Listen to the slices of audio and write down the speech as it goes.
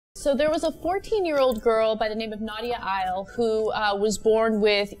So there was a 14-year-old girl by the name of Nadia who was born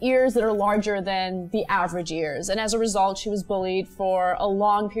with ears that are larger than the average ears. And as a result, she was bullied for a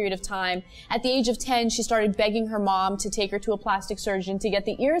long period of time. At the age of 10, she started begging her mom to take her to a plastic surgeon to get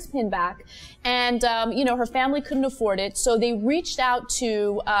the ears pinned back. And, you know, her family couldn't afford it. So they reached out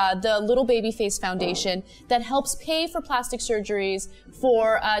to the Little Baby Face Foundation that helps pay for plastic surgeries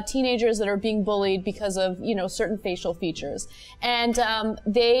for teenagers that are being bullied because of, you know, certain facial features. And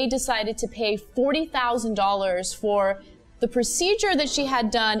they decided to pay $40,000 for the procedure that she had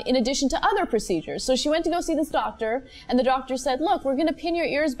done in addition to other procedures. So she went to go see this doctor, and the doctor said, look, we're going to pin your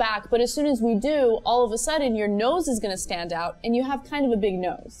ears back, but as soon as we do, all of a sudden your nose is going to stand out, and you have kind of a big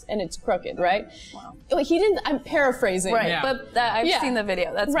nose, and it's crooked, right? Wow. He didn't, I'm paraphrasing. Right, yeah. But I've seen the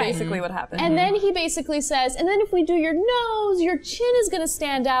video. That's basically what happened. And then he basically says, and then if we do your nose, your chin is going to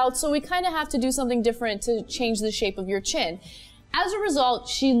stand out, so we kind of have to do something different to change the shape of your chin. As a result,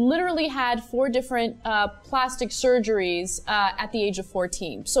 she literally had 4 different plastic surgeries at the age of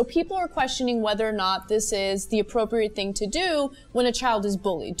 14. So people are questioning whether or not this is the appropriate thing to do when a child is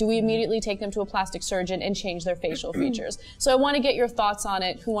bullied. Do we immediately take them to a plastic surgeon and change their facial features? So I want to get your thoughts on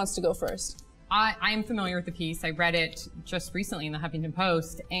it. Who wants to go first? I am familiar with the piece. I read it just recently in the Huffington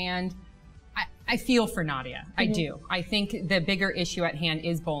Post, and I feel for Nadia. I do. I think the bigger issue at hand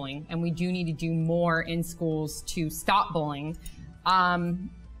is bullying, and we do need to do more in schools to stop bullying. I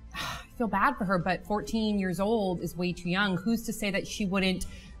feel bad for her, but 14 years old is way too young. Who's to say that she wouldn't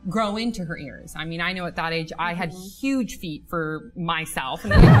grow into her ears? I mean, I know at that age I had huge feet for myself,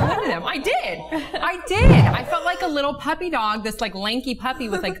 and then I grew into them. I did. I felt like a little puppy dog, this like lanky puppy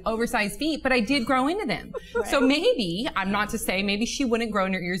with like oversized feet, but I did grow into them. Right. So maybe, I'm not to say, maybe she wouldn't grow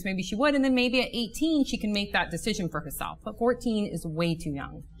in her ears, maybe she would, and then maybe at 18 she can make that decision for herself. But 14 is way too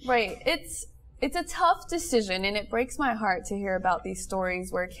young. Right. It's a tough decision, and it breaks my heart to hear about these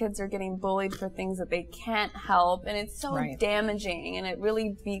stories where kids are getting bullied for things that they can't help, and it's so damaging, and it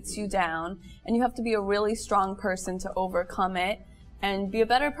really beats you down, and you have to be a really strong person to overcome it and be a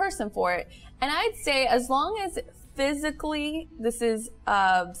better person for it. And I'd say as long as physically this is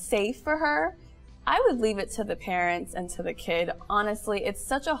safe for her, I would leave it to the parents and to the kid. Honestly, it's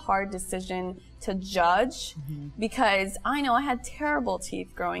such a hard decision to judge because I know I had terrible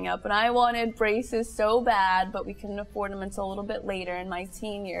teeth growing up and I wanted braces so bad, but we couldn't afford them until a little bit later in my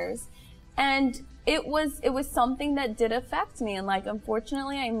teen years. And it was something that did affect me, and like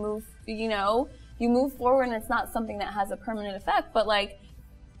unfortunately I moved, you know, you move forward and it's not something that has a permanent effect, but like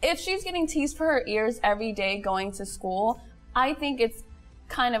if she's getting teased for her ears every day going to school, I think it's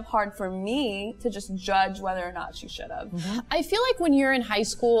kind of hard for me to just judge whether or not she should have. I feel like when you're in high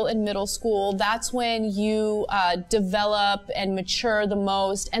school and middle school, that's when you develop and mature the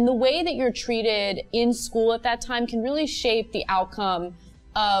most, and the way that you're treated in school at that time can really shape the outcome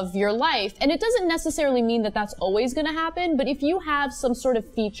of your life. And it doesn't necessarily mean that that's always going to happen, but if you have some sort of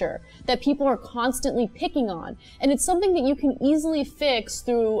feature that people are constantly picking on, and it's something that you can easily fix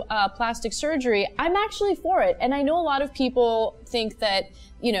through plastic surgery, I'm actually for it. And I know a lot of people think that,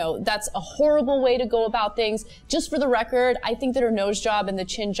 you know, that's a horrible way to go about things. Just for the record, I think that her nose job and the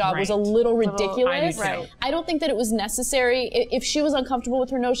chin job was a little ridiculous. I don't think that it was necessary. If she was uncomfortable with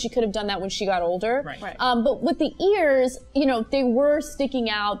her nose, she could have done that when she got older. But with the ears, you know, they were sticking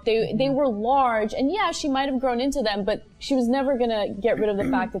out. They were large, and yeah, she might have grown into them, but she was never gonna get rid of the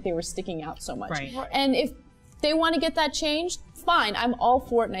fact that they were sticking out so much. And if they want to get that changed, fine. I'm all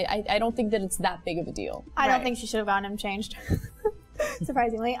for it, and I don't think that it's that big of a deal. I don't think she should have gotten him changed.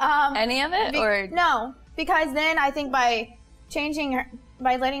 Surprisingly. Any of it? Or no, because then I think by changing her,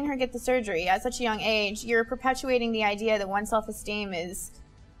 by letting her get the surgery at such a young age, you're perpetuating the idea that one's self-esteem is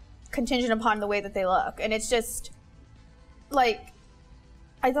contingent upon the way that they look. And it's just, like,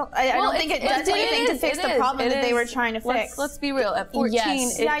 I don't think it does anything to fix the problem that they were trying to fix. Let's be real. At 14, it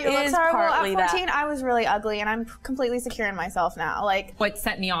is partly that. At 14, I was really ugly, and I'm completely secure in myself now. Like, what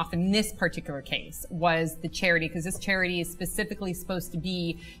set me off in this particular case was the charity, because this charity is specifically supposed to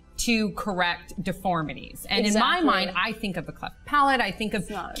be to correct deformities. And in my mind, I think of the cleft palate. I think of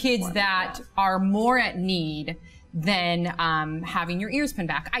kids that are more at need than having your ears pinned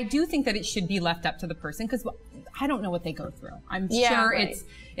back. I do think that it should be left up to the person, because I don't know what they go through. I'm sure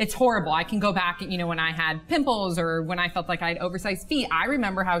it's horrible. I can go back, you know, when I had pimples or when I felt like I had oversized feet. I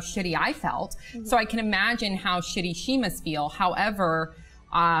remember how shitty I felt. So I can imagine how shitty she must feel. However,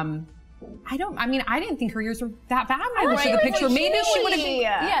 I didn't think her ears were that bad when I looked at the picture. Maybe she would have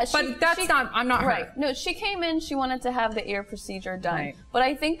been, Yeah, but that's not. I'm not right. her. No, she came in. She wanted to have the ear procedure done. Right. But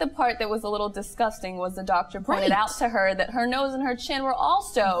I think the part that was a little disgusting was the doctor pointed out to her that her nose and her chin were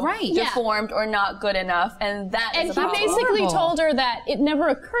also deformed or not good enough, and that. And is he basically told her that it never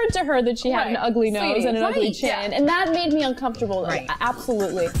occurred to her that she had an ugly nose and an ugly chin, and that made me uncomfortable. Right.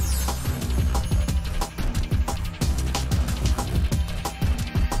 Absolutely.